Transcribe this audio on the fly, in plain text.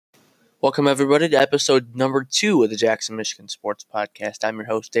Welcome, everybody, to episode number 2 of the Jackson, Michigan Sports Podcast. I'm your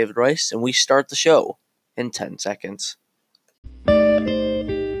host, David Rice, and we start the show in 10 seconds.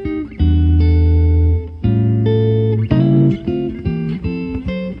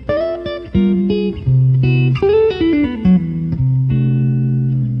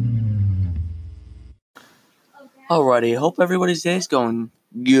 Alrighty, hope everybody's day is going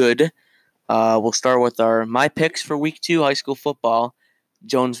good. We'll start with my picks for Week 2 high school football.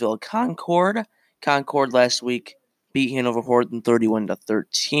 Jonesville Concord. Concord last week beat Hanover Horton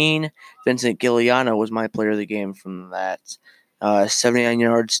 31-13. Vincent Giliano was my player of the game from that. 79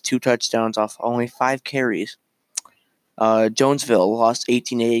 yards, 2 touchdowns off only 5 carries. Jonesville lost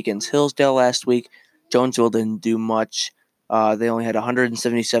 18-8 against Hillsdale last week. Jonesville didn't do much. They only had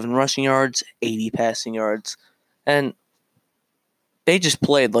 177 rushing yards, 80 passing yards, and they just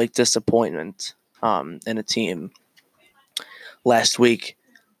played like disappointment in a team last week.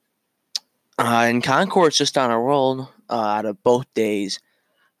 And Concord's just on a roll out of both days.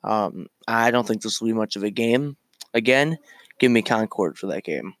 I don't think this will be much of a game. Again, give me Concord for that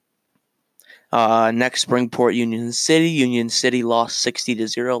game. Next, Springport Union City. Union City lost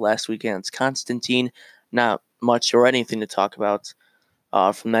 60-0 last week against Constantine. Not much or anything to talk about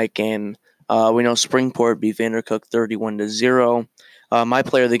from that game. We know Springport beat Vandercook 31-0. My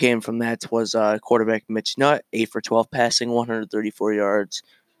player of the game from that was quarterback Mitch Nutt, 8 for 12 passing, 134 yards,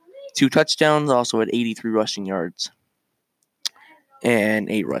 2 touchdowns, also had 83 rushing yards and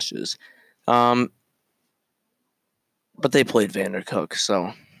 8 rushes. But they played Vandercook,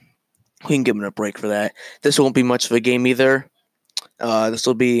 so we can give them a break for that. This won't be much of a game either. This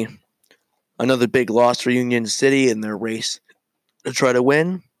will be another big loss for Union City in their race to try to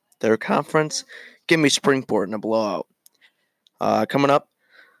win their conference. Give me Springport in a blowout. Coming up,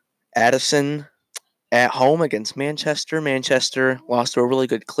 Addison at home against Manchester. Manchester lost to a really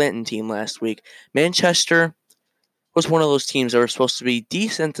good Clinton team last week. Manchester was one of those teams that were supposed to be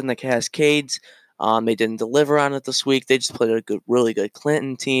decent in the Cascades. They didn't deliver on it this week. They just played a really good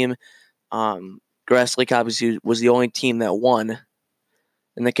Clinton team. Grass Lake obviously was the only team that won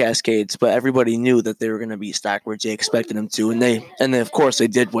in the Cascades, but everybody knew that they were going to beat Stockbridge. They expected them to, and they of course they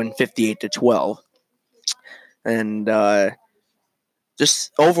did win 58-12. And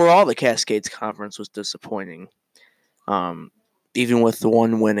just overall, the Cascades Conference was disappointing. Even with the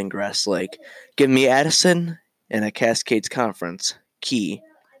one win in Grass Lake. Give me Addison and a Cascades Conference key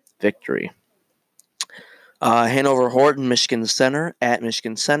victory. Hanover Horton, Michigan Center at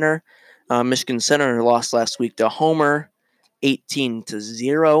Michigan Center. Michigan Center lost last week to Homer,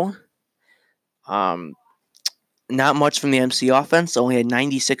 18-0. Not much from the MC offense. Only had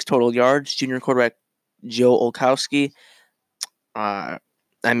 96 total yards. Junior quarterback Joe Olkowski.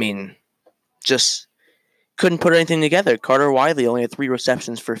 Just couldn't put anything together. Carter Wiley only had 3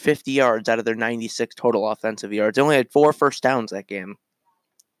 receptions for 50 yards out of their 96 total offensive yards. They only had 4 first downs that game.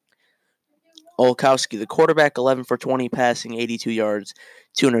 Olkowski, the quarterback, 11 for 20 passing, 82 yards,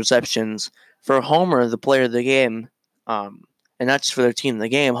 2 interceptions. For Homer, the player of the game, and not just for their team in the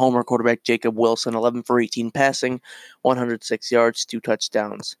game, Homer quarterback Jacob Wilson, 11 for 18 passing, 106 yards, 2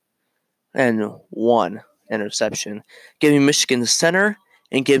 touchdowns, and 1 interception. Give me Michigan Center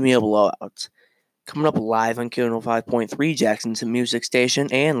and give me a blowout. Coming up live on K105.3, Jackson's music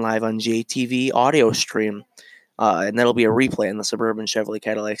station, and live on JTV audio stream. And that'll be a replay in the Suburban Chevrolet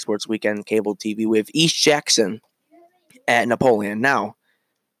Cadillac Sports Weekend cable TV with East Jackson at Napoleon. Now,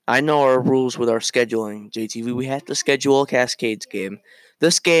 I know our rules with our scheduling, JTV. We have to schedule a Cascades game.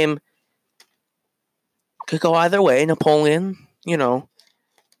 This game could go either way. Napoleon, we know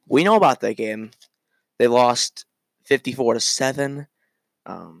about that game. They lost 54-7.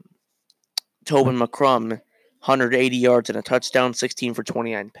 Tobin McCrum, 180 yards and a touchdown, 16 for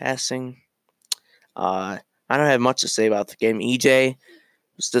 29 passing. I don't have much to say about the game. EJ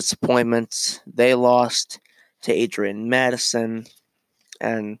was disappointment. They lost to Adrian Madison,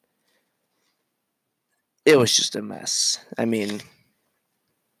 and it was just a mess. But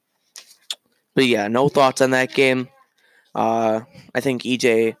yeah, no thoughts on that game. I think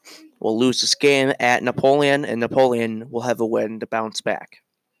EJ will lose this game at Napoleon, and Napoleon will have a win to bounce back.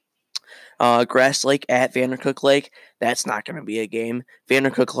 Grass Lake at Vandercook Lake. That's not going to be a game.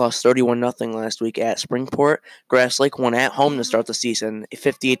 Vandercook lost 31-0 last week at Springport. Grass Lake won at home to start the season,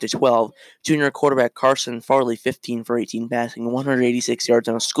 58-12. Junior quarterback Carson Farley, 15 for 18 passing, 186 yards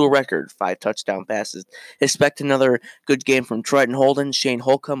on a school record, 5 touchdown passes. Expect another good game from Triton Holden, Shane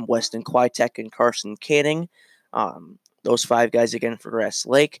Holcomb, Weston Kwiatek, and Carson Canning. Those 5 guys again for Grass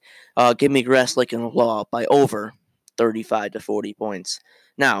Lake. Give me Grass Lake in a blowout by over 35-40 points.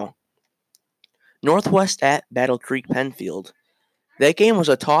 Now, Northwest at Battle Creek Penfield. that game was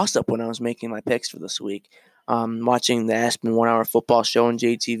a toss-up when I was making my picks for this week. Watching the Aspen 1 Hour Football Show on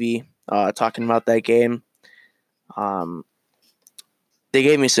JTV, talking about that game. They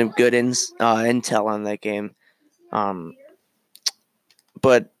gave me some good intel on that game.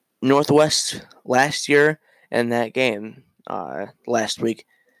 But Northwest last year and that game last week,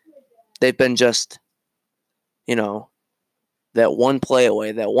 they've been just, that one play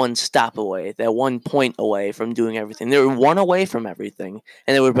away, that one stop away, that 1 point away from doing everything. They were one away from everything,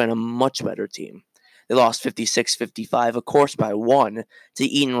 and they would have been a much better team. They lost 56-55, of course, by 1 to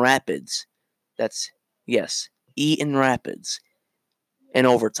Eaton Rapids. That's, yes, Eaton Rapids in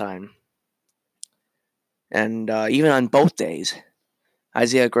overtime. And even on both days,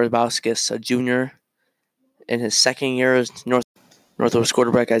 Isaiah Grabowskis, a junior in his second year as Northwest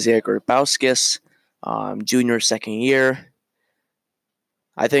quarterback, Isaiah Grabowskis, junior second year.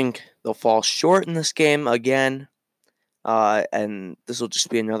 I think they'll fall short in this game again, and this will just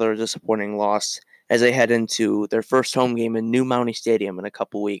be another disappointing loss as they head into their first home game in New Mountie Stadium in a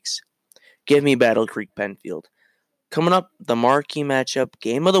couple weeks. Give me Battle Creek Penfield. Coming up, the marquee matchup,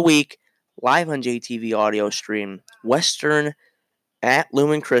 game of the week, live on JTV audio stream, Western at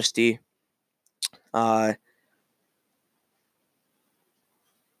Lumen Christi. I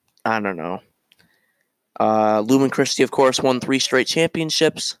don't know. Lumen Christi, of course, won 3 straight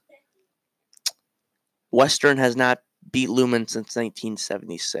championships. Western has not beat Lumen since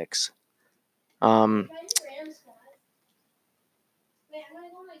 1976. My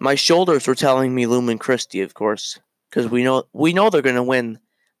shoulders were telling me Lumen Christi, of course, because we know they're going to win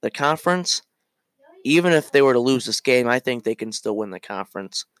the conference. Even if they were to lose this game, I think they can still win the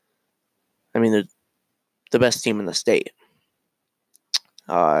conference. I mean, they're the best team in the state.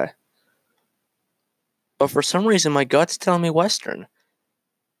 But for some reason, my gut's telling me Western.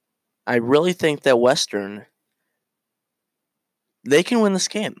 I really think that Western, they can win this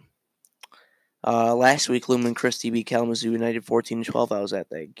game. Last week, Lumen Christi beat Kalamazoo United 14-12. I was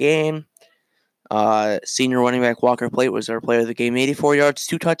at that game. Senior running back Walker Plate was our player of the game. 84 yards,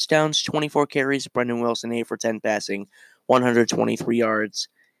 2 touchdowns, 24 carries. Brendan Wilson, 8 for 10 passing, 123 yards,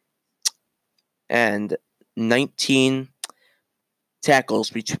 and 19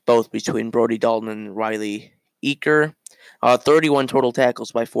 tackles, both between Brody Dalton and Riley Eaker. 31 total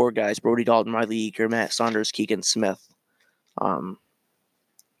tackles by 4 guys: Brody Dalton, Riley Eaker, Matt Saunders, Keegan Smith.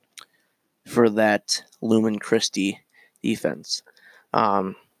 For that Lumen Christi defense.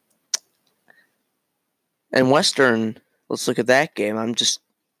 And Western, let's look at that game. I'm just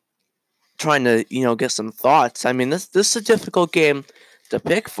trying to, get some thoughts. I mean, this is a difficult game to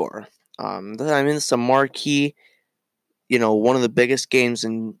pick for. It's a marquee, one of the biggest games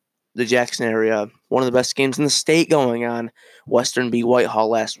in the Jackson area, one of the best games in the state going on. Western beat Whitehall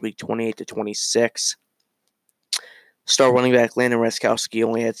last week, 28-26. Star running back Landon Raskowski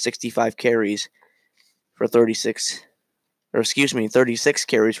only had 65 carries for 36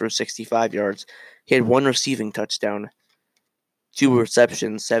 carries for 65 yards. He had 1 receiving touchdown, 2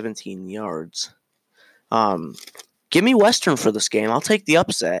 receptions, 17 yards. Give me Western for this game. I'll take the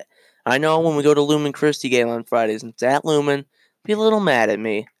upset. I know when we go to Lumen Christi game on Fridays, and it's at Lumen, be a little mad at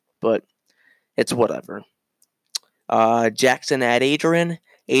me, but it's whatever. Jackson at Adrian.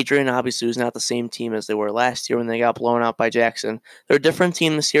 Adrian obviously was not the same team as they were last year when they got blown out by Jackson. They're a different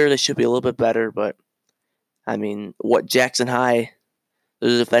team this year. They should be a little bit better, but I mean, what Jackson High,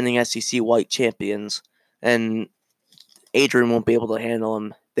 they're the defending SEC white champions, and Adrian won't be able to handle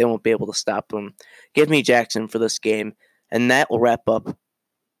them. They won't be able to stop them. Give me Jackson for this game, and that will wrap up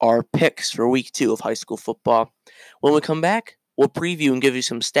our picks for Week 2 of high school football. When we come back, we'll preview and give you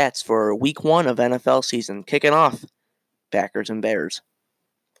some stats for Week 1 of NFL season. Kicking off, Packers and Bears.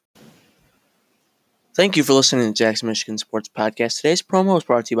 Thank you for listening to Jackson Michigan Sports Podcast. Today's promo is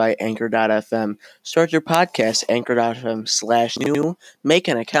brought to you by Anchor.fm. Start your podcast, Anchor.fm/new. Make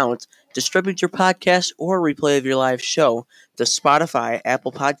an account. Distribute your podcast or replay of your live show to Spotify,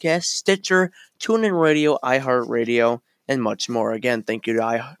 Apple Podcasts, Stitcher, TuneIn Radio, iHeartRadio, and much more. Again, thank you to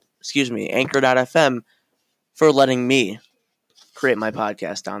Anchor.fm for letting me create my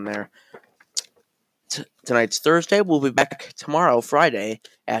podcast on there. Tonight's Thursday. We'll be back tomorrow, Friday,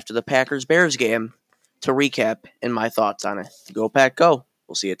 after the Packers-Bears game, to recap and my thoughts on it. Go Pack, go.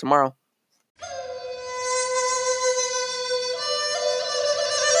 We'll see you tomorrow.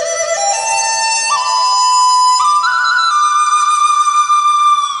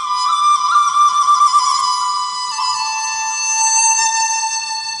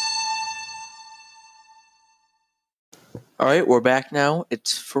 All right, we're back now.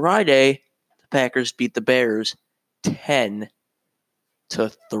 It's Friday. The Packers beat the Bears 10-3.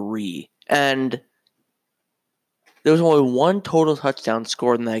 And There was only one total touchdown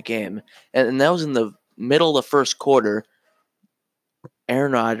scored in that game, and that was in the middle of the first quarter.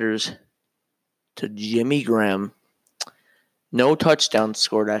 Aaron Rodgers to Jimmy Graham. No touchdowns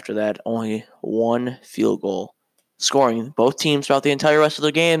scored after that, only one field goal. Scoring both teams throughout the entire rest of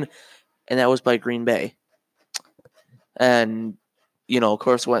the game, and that was by Green Bay. And, of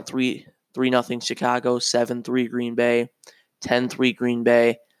course, went 3-0 Chicago, 7-3 Green Bay, 10-3 Green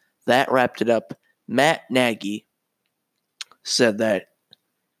Bay. That wrapped it up. Matt Nagy said that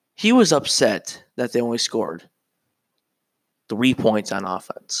he was upset that they only scored 3 points on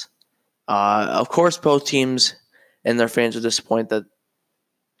offense. Of course, both teams and their fans are disappointed that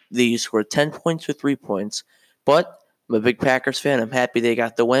they scored 10 points or 3 points. But I'm a big Packers fan. I'm happy they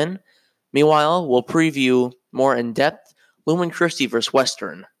got the win. Meanwhile, we'll preview more in depth Lumen Christi versus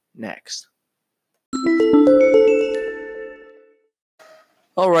Western next.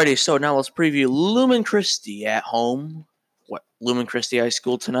 Alrighty, so now let's preview Lumen Christi at home. Lumen Christi High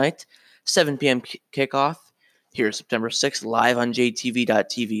School tonight, 7 p.m. kickoff. Here, September 6th, live on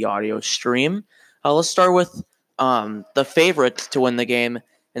JTV.TV audio stream. Let's start with the favorite to win the game,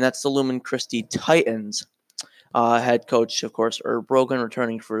 and that's the Lumen Christi Titans. Head coach, of course, Herb Brogan,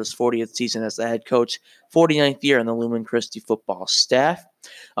 returning for his 40th season as the head coach, 49th year in the Lumen Christi football staff.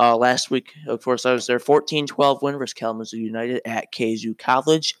 Last week, of course, I was their 14-12 win versus Kalamazoo United at KZU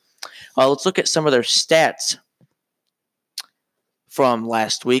College. Let's look at some of their stats from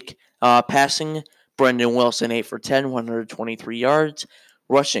last week. Passing, Brendan Wilson, 8 for 10, 123 yards.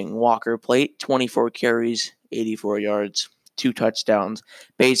 Rushing, Walker Plate, 24 carries, 84 yards, 2 touchdowns.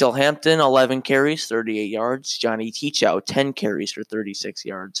 Basil Hampton, 11 carries, 38 yards. Johnny Teachow, 10 carries for 36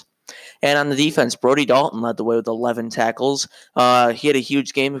 yards. And on the defense, Brody Dalton led the way with 11 tackles. He had a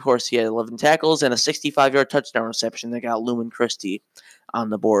huge game. Of course, he had 11 tackles and a 65-yard touchdown reception that got Lumen Christi on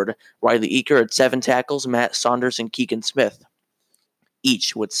the board. Riley Eaker had 7 tackles. Matt Saunders and Keegan Smith,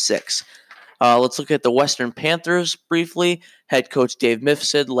 each with 6. Let's look at the Western Panthers briefly. Head coach Dave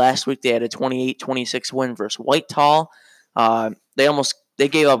Mifsud. Last week they had a 28-26 win versus Whitehall. They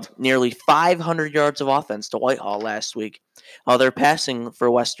gave up nearly 500 yards of offense to Whitehall last week. They're passing for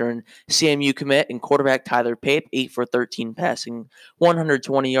Western, CMU commit and quarterback Tyler Pape, 8 for 13 passing,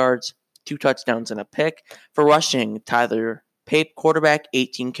 120 yards, 2 touchdowns and a pick. For rushing, Tyler Pape, quarterback,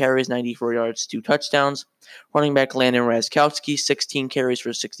 18 carries, 94 yards, 2 touchdowns. Running back Landon Razkowski, 16 carries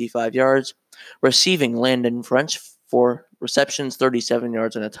for 65 yards. Receiving, Landon French, 4 receptions, 37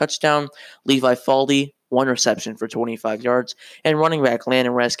 yards and a touchdown. Levi Faldy, 1 reception for 25 yards. And running back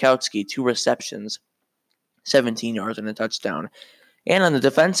Landon Razkowski, 2 receptions, 17 yards and a touchdown. And on the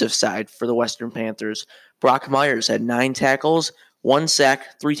defensive side for the Western Panthers, Brock Myers had 9 tackles, 1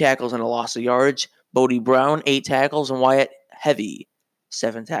 sack, 3 tackles and a loss of yardage. Bodie Brown, 8 tackles, and Wyatt Heavy,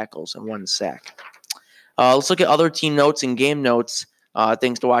 7 tackles and 1 sack. Let's look at other team notes and game notes,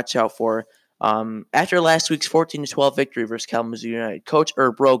 things to watch out for. After last week's 14-12 victory versus Kalamazoo United, Coach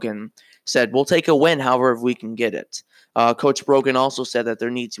Herb Brogan said, "We'll take a win however we can get it." Coach Brogan also said that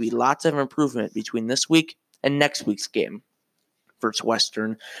there needs to be lots of improvement between this week and next week's game versus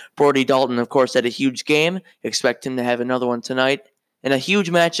Western. Brody Dalton, of course, had a huge game. Expect him to have another one tonight. And a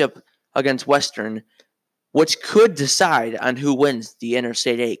huge matchup against Western, which could decide on who wins the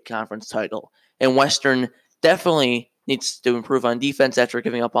Interstate 8 conference title. And Western definitely needs to improve on defense after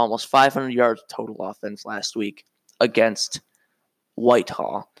giving up almost 500 yards total offense last week against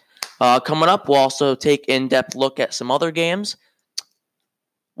Whitehall. Coming up, we'll also take an in-depth look at some other games.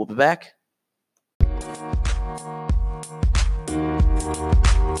 We'll be back.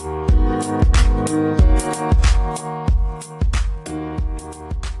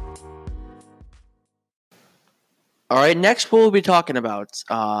 All right, next we'll be talking about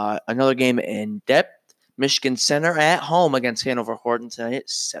another game in depth. Michigan Center at home against Hanover Horton tonight at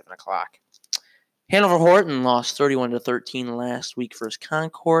 7 o'clock. Hanover Horton lost 31-13 last week versus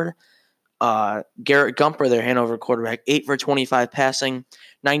Concord. Garrett Gumper, their Hanover quarterback, 8 for 25 passing,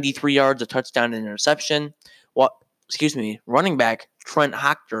 93 yards, a touchdown and interception. Running back Trent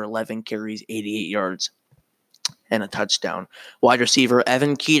Hochter, 11 carries, 88 yards, and a touchdown. Wide receiver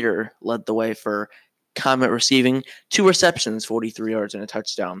Evan Keeter led the way for Comet receiving, 2 receptions, 43 yards, and a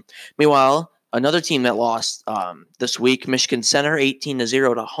touchdown. Meanwhile, another team that lost this week, Michigan Center,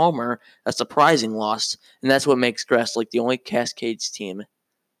 18-0 to Homer, a surprising loss, and that's what makes Grass Lake the only Cascades team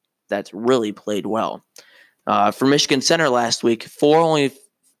that's really played well. For Michigan Center last week,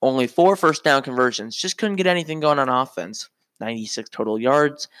 only 4 first down conversions, just couldn't get anything going on offense. 96 total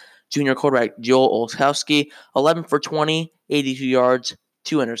yards. Junior quarterback Joel Olszewski, 11 for 20, 82 yards,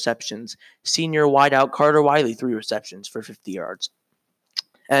 2 interceptions. Senior wideout Carter Wiley, 3 receptions for 50 yards.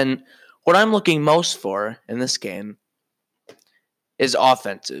 And What I'm looking most for in this game is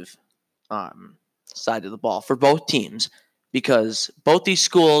offensive side of the ball for both teams, because both these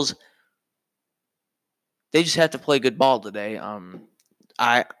schools, they just have to play good ball today.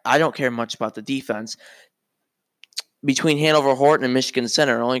 I don't care much about the defense. Between Hanover Horton and Michigan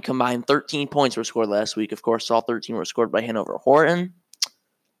Center, only combined 13 points were scored last week. Of course, all 13 were scored by Hanover Horton.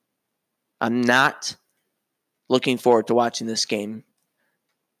 I'm not looking forward to watching this game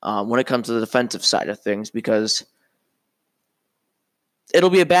when it comes to the defensive side of things, because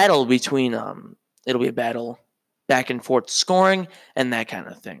it'll be a battle back and forth scoring and that kind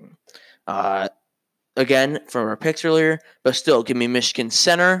of thing. Again, from our picks earlier, but still, give me Michigan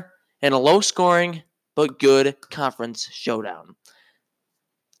Center and a low-scoring but good conference showdown.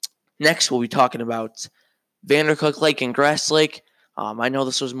 Next, we'll be talking about Vandercook Lake and Grass Lake. I know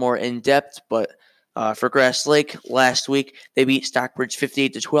this was more in-depth, but for Grass Lake, last week, they beat Stockbridge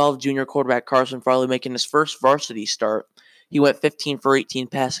 58-12. Junior quarterback Carson Farley making his first varsity start. He went 15 for 18,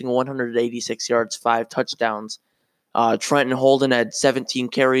 passing 186 yards, 5 touchdowns. Trenton Holden had 17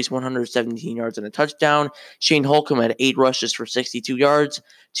 carries, 117 yards, and a touchdown. Shane Holcomb had 8 rushes for 62 yards,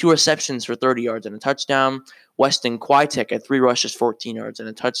 2 receptions for 30 yards, and a touchdown. Weston Kwiatek had 3 rushes, 14 yards, and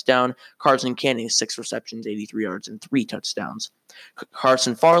a touchdown. Carson Canning, 6 receptions, 83 yards, and 3 touchdowns.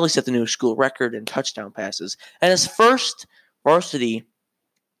 Carson Farley set the new school record in touchdown passes, and his first varsity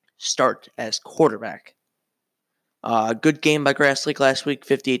start as quarterback. Good game by Grass Lake last week,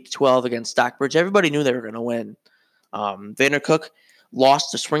 58-12 against Stockbridge. Everybody knew they were going to win. Vandercook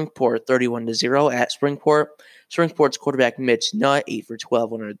lost to Springport 31-0 at Springport. Springport's quarterback Mitch Nutt, 8 for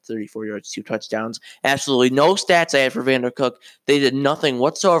 12, 134 yards, 2 touchdowns. Absolutely no stats I had for Vandercook. They did nothing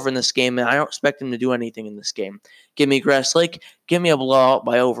whatsoever in this game, and I don't expect them to do anything in this game. Give me Grass Lake. Give me a blowout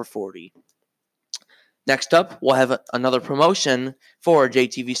by over 40. Next up, we'll have another promotion for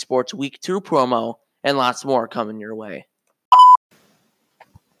JTV Sports Week 2 promo, and lots more coming your way.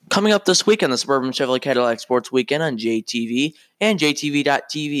 Coming up this week on the Suburban Chevrolet Cadillac Sports Weekend on JTV and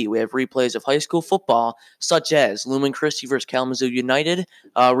JTV.tv, we have replays of high school football, such as Lumen Christi versus Kalamazoo United,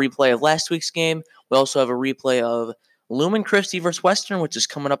 a replay of last week's game. We also have a replay of Lumen Christi versus Western, which is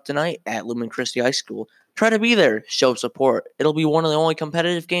coming up tonight at Lumen Christi High School. Try to be there, show support. It'll be one of the only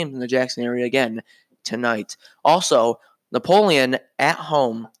competitive games in the Jackson area again tonight. Also, Napoleon at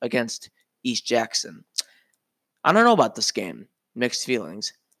home against East Jackson. I don't know about this game. Mixed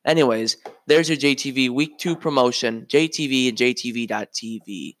feelings. Anyways, there's your JTV Week 2 promotion, JTV and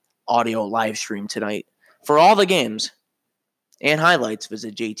JTV.tv audio live stream tonight. For all the games and highlights,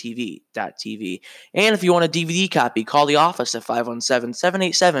 visit JTV.tv. And if you want a DVD copy, call the office at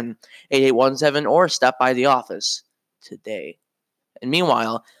 517-787-8817 or stop by the office today. And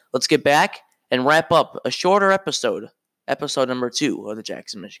meanwhile, let's get back and wrap up a shorter episode number 2 of the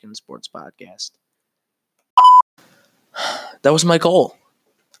Jackson, Michigan Sports Podcast. That was my goal.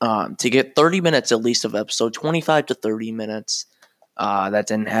 To get 30 minutes at least of episode, 25 to 30 minutes. That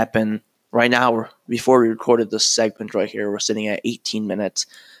didn't happen. Right now, before we recorded this segment right here, we're sitting at 18 minutes.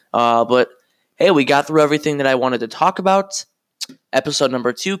 But, hey, we got through everything that I wanted to talk about. Episode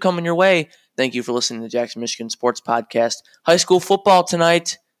number 2 coming your way. Thank you for listening to the Jackson, Michigan Sports Podcast. High school football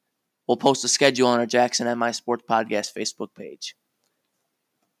tonight. We'll post a schedule on our Jackson MI Sports Podcast Facebook page.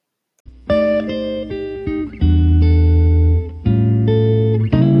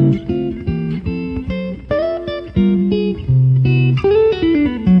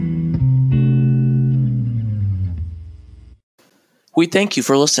 We thank you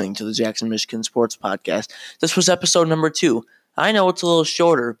for listening to the Jackson, Michigan Sports Podcast. This was episode number 2. I know it's a little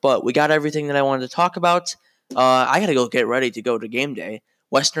shorter, but we got everything that I wanted to talk about. I got to go get ready to go to game day.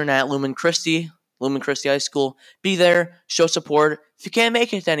 Western at Lumen Christi High School. Be there, show support. If you can't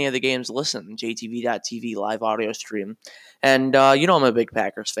make it to any of the games, listen. JTV.tv live audio stream. And I'm a big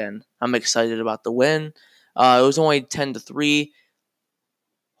Packers fan. I'm excited about the win. It was only 10-3.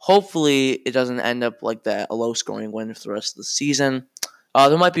 Hopefully, it doesn't end up like that, a low-scoring win for the rest of the season.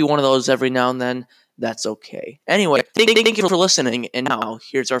 There might be one of those every now and then. That's okay. Anyway, thank you for listening. And now,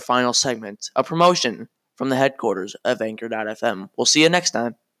 here's our final segment, a promotion from the headquarters of Anchor.fm. We'll see you next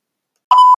time.